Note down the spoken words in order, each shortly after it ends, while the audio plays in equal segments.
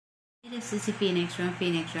This is the Phoenix from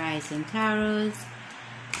Phoenix Rising Tarots,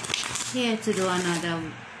 here to do another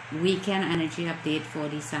weekend energy update for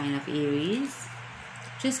the sign of Aries.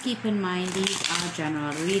 Just keep in mind these are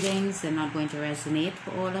general readings. They're not going to resonate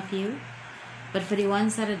for all of you, but for the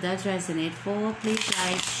ones that it does resonate for, please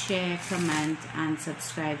like, share, comment and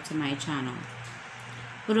subscribe to my channel.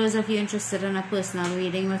 For those of you interested in a personal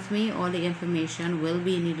reading with me, all the information will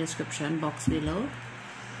be in the description box below.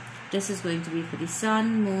 This is going to be for the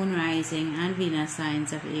Sun, Moon, Rising and Venus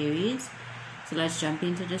signs of Aries. So let's jump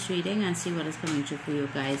into this reading and see what is coming through for you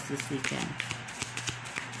guys this weekend.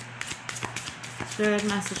 Spirit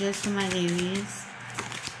messages for my Aries.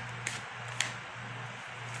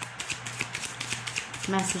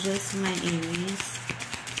 Messages for my Aries.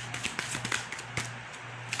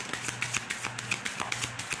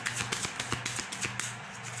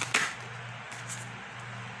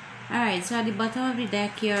 Alright, so at the bottom of the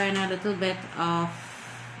deck you're in a little bit of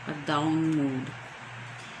a down mood.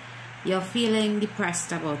 You're feeling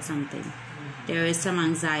depressed about something. There is some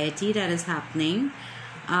anxiety that is happening,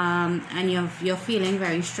 and you're feeling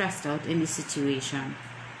very stressed out in the situation.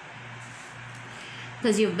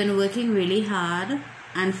 Because you've been working really hard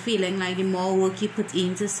and feeling like the more work you put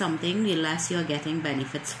into something, the less you're getting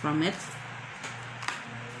benefits from it.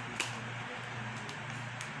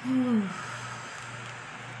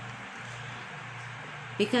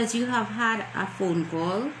 Because you have had a phone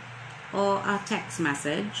call or a text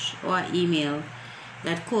message or email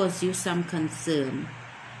that caused you some concern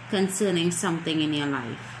concerning something in your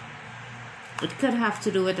life. It could have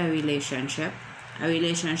to do with a relationship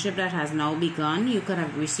that has now begun. You could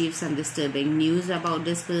have received some disturbing news about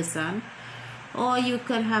this person, or you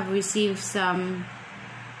could have received some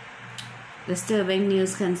disturbing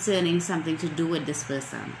news concerning something to do with this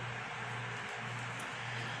person.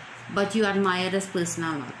 But you admire this person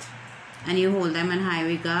a lot, and you hold them in high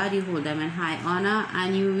regard, you hold them in high honor,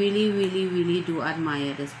 and you really do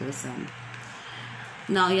admire this person.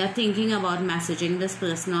 Now you're thinking about messaging this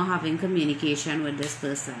person or having communication with this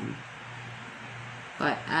person.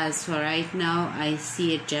 But as for right now, I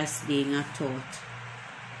see it just being a thought.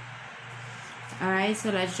 Alright,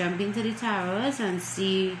 so let's jump into the tarots and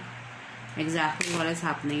see exactly what is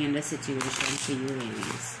happening in the situation for you,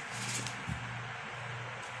 Aries.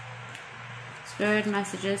 Spirit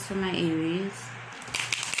messages for my Aries.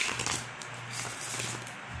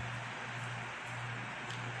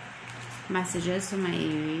 Messages for my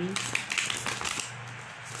Aries.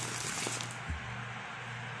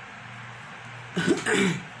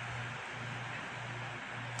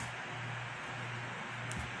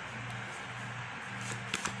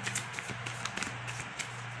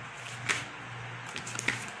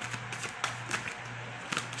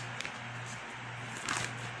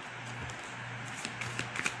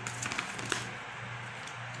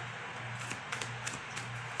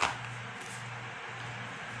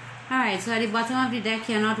 Alright, so at the bottom of the deck,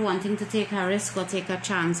 you're not wanting to take a risk or take a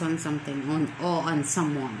chance on something or on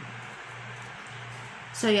someone.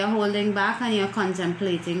 So you're holding back and you're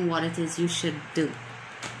contemplating what it is you should do.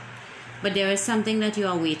 But there is something that you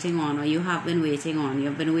are waiting on, or you have been waiting on.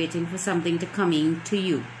 You've been waiting for something to come in to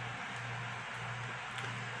you.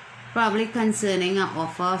 Probably concerning an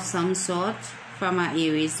offer of some sort from an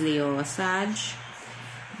Aries, Leo or Sag.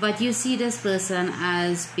 But you see this person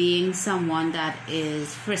as being someone that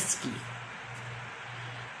is frisky.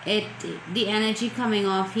 The energy coming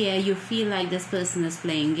off here, you feel like this person is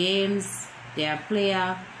playing games. They're a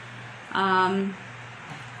player.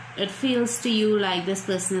 It feels to you like this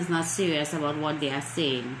person is not serious about what they are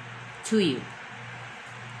saying to you.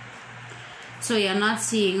 So you're not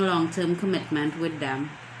seeing long-term commitment with them,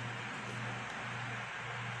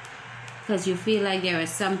 because you feel like there is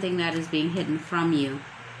something that is being hidden from you.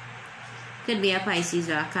 Could be a Pisces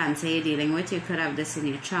or a Cancer you're dealing with. You could have this in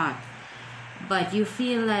your chart. But you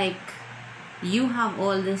feel like you have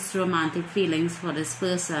all this romantic feelings for this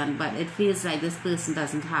person, but it feels like this person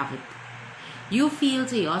doesn't have it. You feel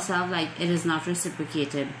to yourself like it is not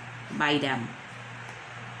reciprocated by them.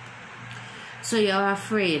 So you're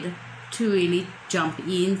afraid to really jump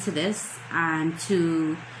into this and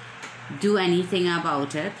to do anything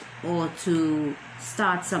about it, or to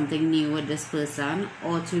start something new with this person,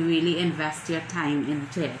 or to really invest your time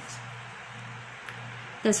into it.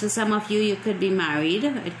 Because for some of you, you could be married.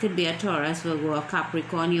 It could be a Taurus, Virgo or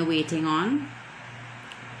Capricorn you're waiting on.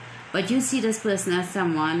 But you see this person as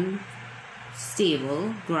someone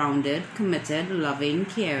stable, grounded, committed, loving,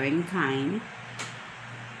 caring, kind.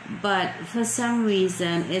 But for some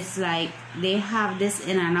reason, it's like they have this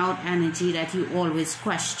in and out energy that you always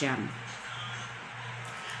question.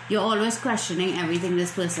 You're always questioning everything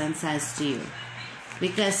this person says to you.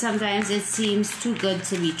 because sometimes it seems too good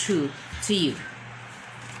to be true to you.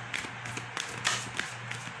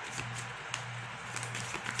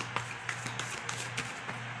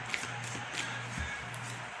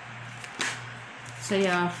 So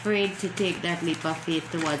you're afraid to take that leap of faith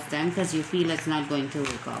towards them because you feel it's not going to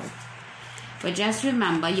work out. But just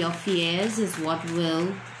remember, your fears is what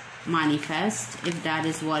will manifest if that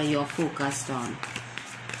is what you're focused on.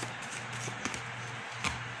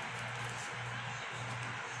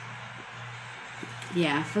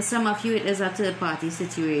 Yeah, for some of you it is a third party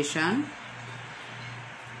situation,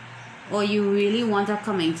 or you really want a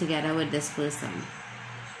coming together with this person.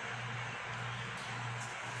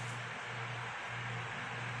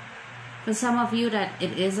 For some of you that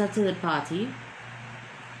it is a third party,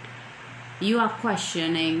 you are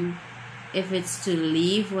questioning if it's to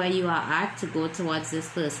leave where you are at to go towards this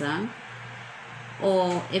person,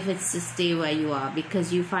 or if it's to stay where you are,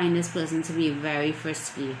 because you find this person to be very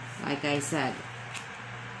frisky, like I said.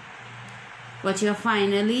 But you're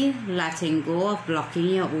finally letting go of blocking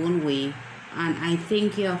your own way, and I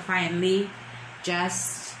think you're finally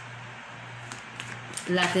just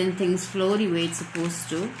letting things flow the way it's supposed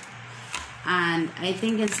to. And I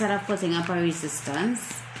think instead of putting up a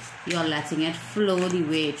resistance, you're letting it flow the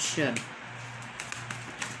way it should.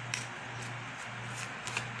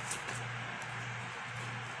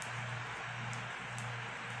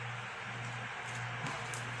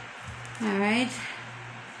 Alright.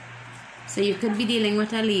 So you could be dealing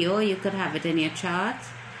with a Leo, you could have it in your chart,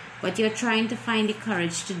 but you're trying to find the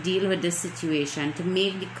courage to deal with this situation, to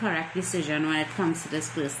make the correct decision when it comes to this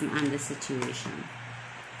person and this situation.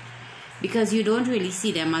 Because you don't really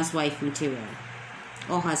see them as wife material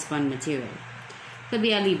or husband material. Could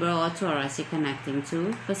be a Libra or a Taurus you're connecting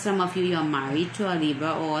to. For some of you, you're married to a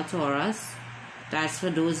Libra or a Taurus. That's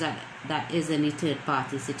for those that is in a third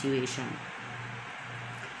party situation.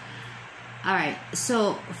 Alright,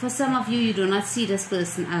 so for some of you, you do not see this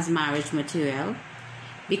person as marriage material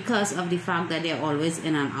because of the fact that they're always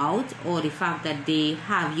in and out, or the fact that they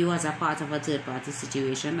have you as a part of a third party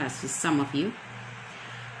situation. That's for some of you.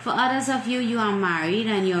 For others of you, you are married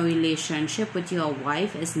and your relationship with your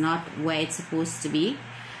wife is not where it's supposed to be,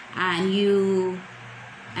 and you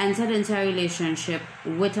entered into a relationship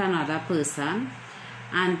with another person,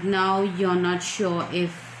 and now you're not sure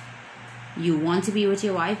if you want to be with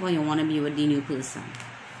your wife or you want to be with the new person.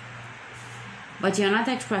 But you're not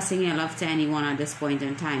expressing your love to anyone at this point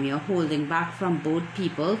in time. You're holding back from both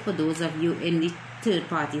people, for those of you in the third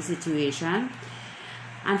party situation.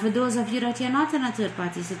 And for those of you that you're not in a third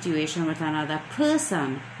party situation with another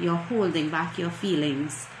person, you're holding back your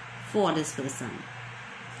feelings for this person.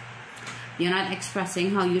 You're not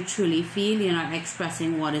expressing how you truly feel. You're not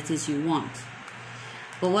expressing what it is you want.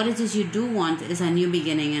 But what it is you do want is a new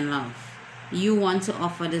beginning in love. You want to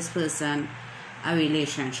offer this person a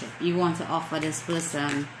relationship. You want to offer this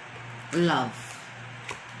person love.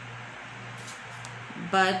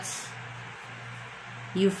 But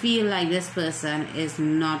you feel like this person is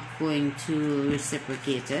not going to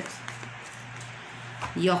reciprocate it.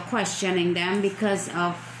 You're questioning them because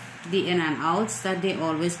of the in and outs that they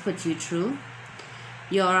always put you through.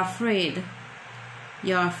 You're afraid.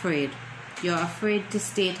 You're afraid. You're afraid to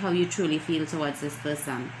state how you truly feel towards this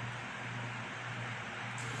person.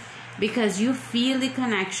 Because you feel the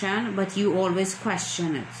connection, but you always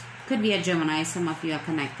question it. Could be a Gemini some of you are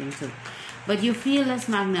connecting to. But you feel this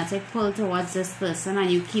magnetic pull towards this person and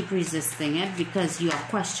you keep resisting it because you are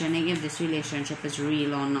questioning if this relationship is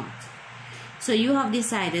real or not. So you have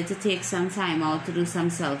decided to take some time out to do some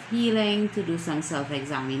self-healing, to do some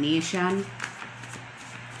self-examination,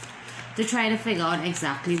 to try to figure out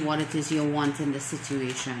exactly what it is you want in this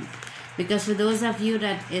situation. Because for those of you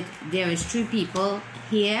that there is 3 people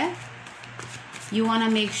here, you want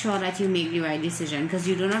to make sure that you make the right decision, because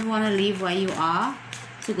you do not want to leave where you are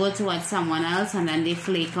to go towards someone else and then they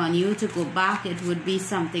flake on you. To go back, it would be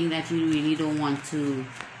something that you really don't want to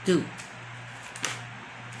do.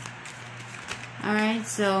 Alright,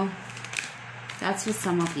 so that's for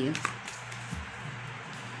some of you.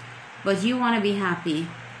 But you want to be happy.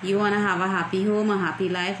 You want to have a happy home, a happy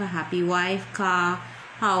life, a happy wife, car,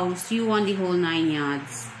 house. You want the whole 9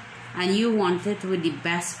 yards. And you want it with the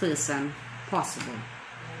best person possible.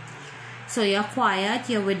 So you're quiet,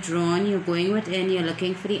 you're withdrawn, you're going within, you're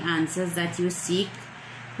looking for the answers that you seek.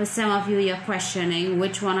 For some of you, you're questioning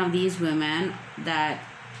which one of these women that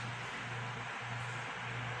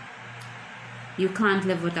you can't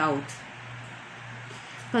live without.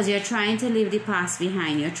 Because you're trying to leave the past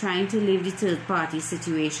behind. You're trying to leave the third party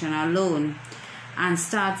situation alone. and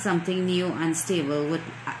start something new and stable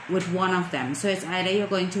with one of them. So it's either you're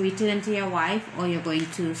going to return to your wife or you're going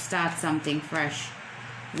to start something fresh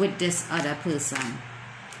with this other person.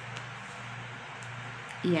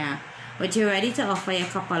 Yeah, but you're ready to offer your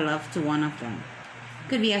couple love to one of them.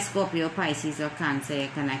 Could be a Scorpio, Pisces, or Cancer you're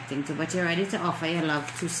connecting to, but you're ready to offer your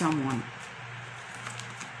love to someone.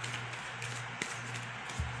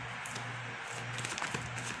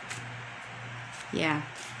 Yeah,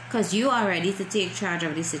 because you are ready to take charge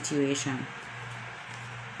of the situation.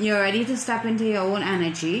 You're ready to step into your own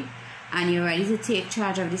energy, and you're ready to take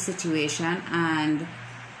charge of the situation and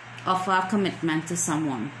offer a commitment to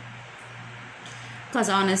someone. Because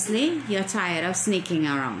honestly, you're tired of sneaking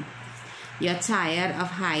around. You're tired of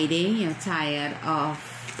hiding. You're tired of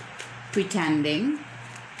pretending.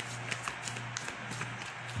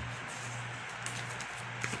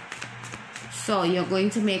 So you're going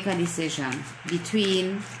to make a decision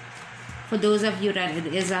between, for those of you that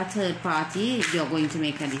it is a third party, you're going to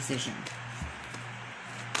make a decision.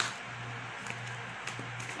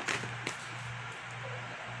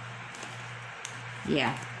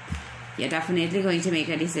 Yeah, you're definitely going to make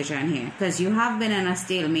a decision here, because you have been in a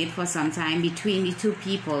stalemate for some time between the two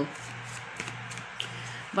people.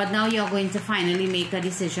 But now you're going to finally make a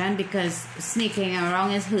decision, because sneaking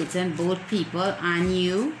around is hurting both people and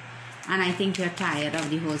you. And I think you're tired of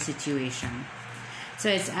the whole situation. So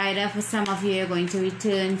it's either for some of you, you're going to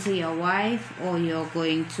return to your wife, or you're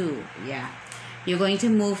going to, you're going to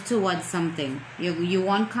move towards something. You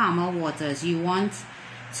want calmer waters. You want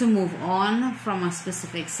to move on from a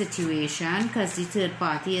specific situation, because the third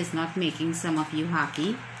party is not making some of you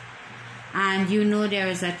happy. And you know there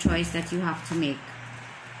is a choice that you have to make.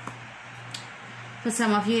 For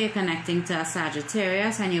some of you, you're connecting to a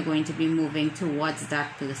Sagittarius and you're going to be moving towards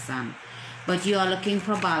that person. But you are looking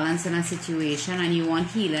for balance in a situation and you want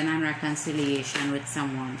healing and reconciliation with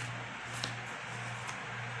someone.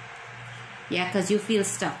 Yeah, because you feel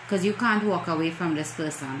stuck, because you can't walk away from this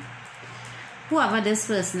person. Whoever this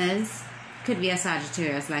person is, could be a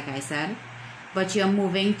Sagittarius, like I said. But you're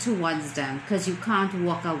moving towards them because you can't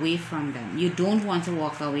walk away from them. You don't want to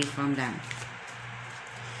walk away from them.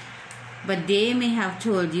 But they may have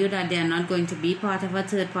told you that they're not going to be part of a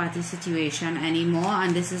third-party situation anymore,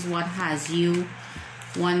 and this is what has you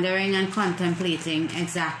wondering and contemplating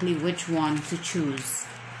exactly which one to choose.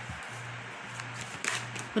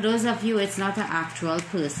 For those of you, it's not an actual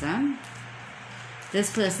person.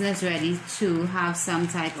 This person is ready to have some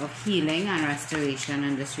type of healing and restoration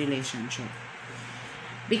in this relationship.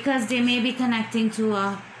 Because they may be connecting to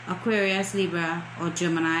a Aquarius, Libra, or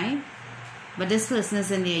Gemini. But this person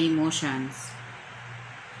is in their emotions.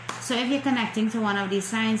 So if you're connecting to one of these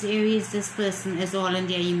signs, Aries, this person is all in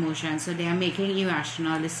their emotions. So they are making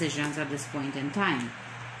irrational decisions at this point in time.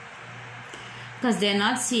 Because they're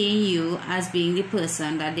not seeing you as being the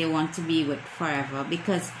person that they want to be with forever.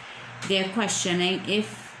 Because they're questioning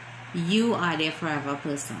if you are their forever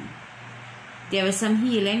person. There is some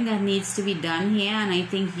healing that needs to be done here. And I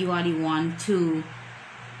think you are the one to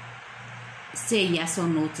say yes or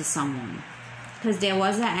no to someone. Because there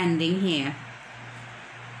was an ending here.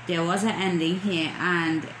 There was an ending here,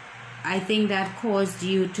 and I think that caused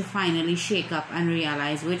you to finally shake up and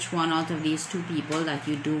realize which one out of these two people that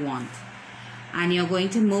you do want. And you're going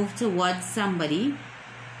to move towards somebody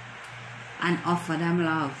and offer them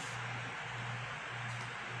love.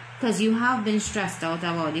 Because you have been stressed out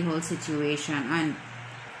about the whole situation, and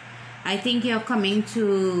I think you're coming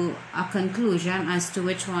to a conclusion as to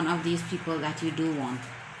which one of these people that you do want.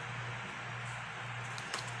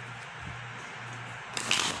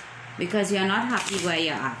 Because you're not happy where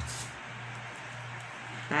you're at.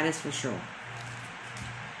 That is for sure.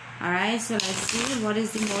 Alright, so let's see what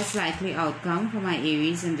is the most likely outcome for my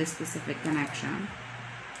Aries in this specific connection.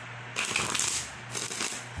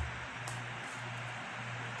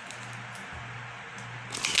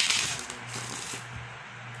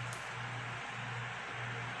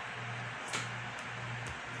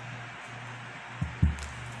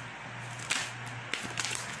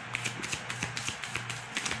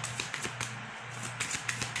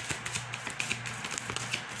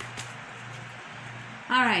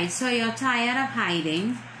 Alright, so you're tired of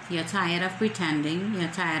hiding, you're tired of pretending, you're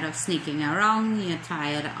tired of sneaking around, you're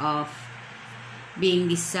tired of being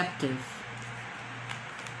deceptive.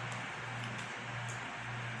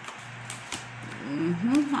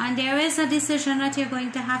 And there is a decision that you're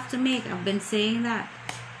going to have to make. I've been saying that.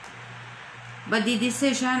 But the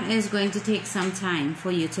decision is going to take some time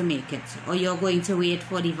for you to make it. Or you're going to wait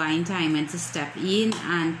for divine timing to step in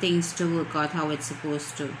and things to work out how it's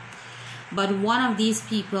supposed to. But one of these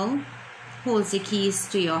people holds the keys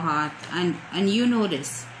to your heart, and you know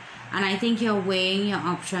this. And I think you're weighing your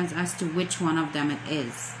options as to which one of them it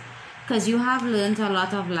is. Because you have learned a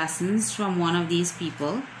lot of lessons from one of these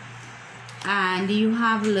people. And you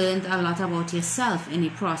have learned a lot about yourself in the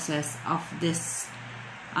process of this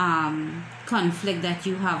conflict that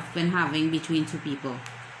you have been having between two people.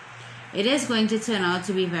 It is going to turn out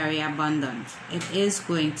to be very abundant. It is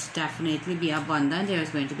going to definitely be abundant. There is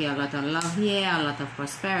going to be a lot of love here, a lot of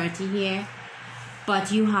prosperity here.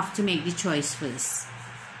 But you have to make the choice first.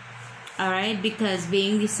 Alright? Because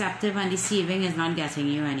being deceptive and deceiving is not getting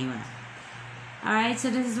you anywhere. Alright, so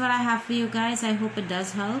this is what I have for you guys. I hope it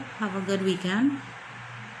does help. Have a good weekend.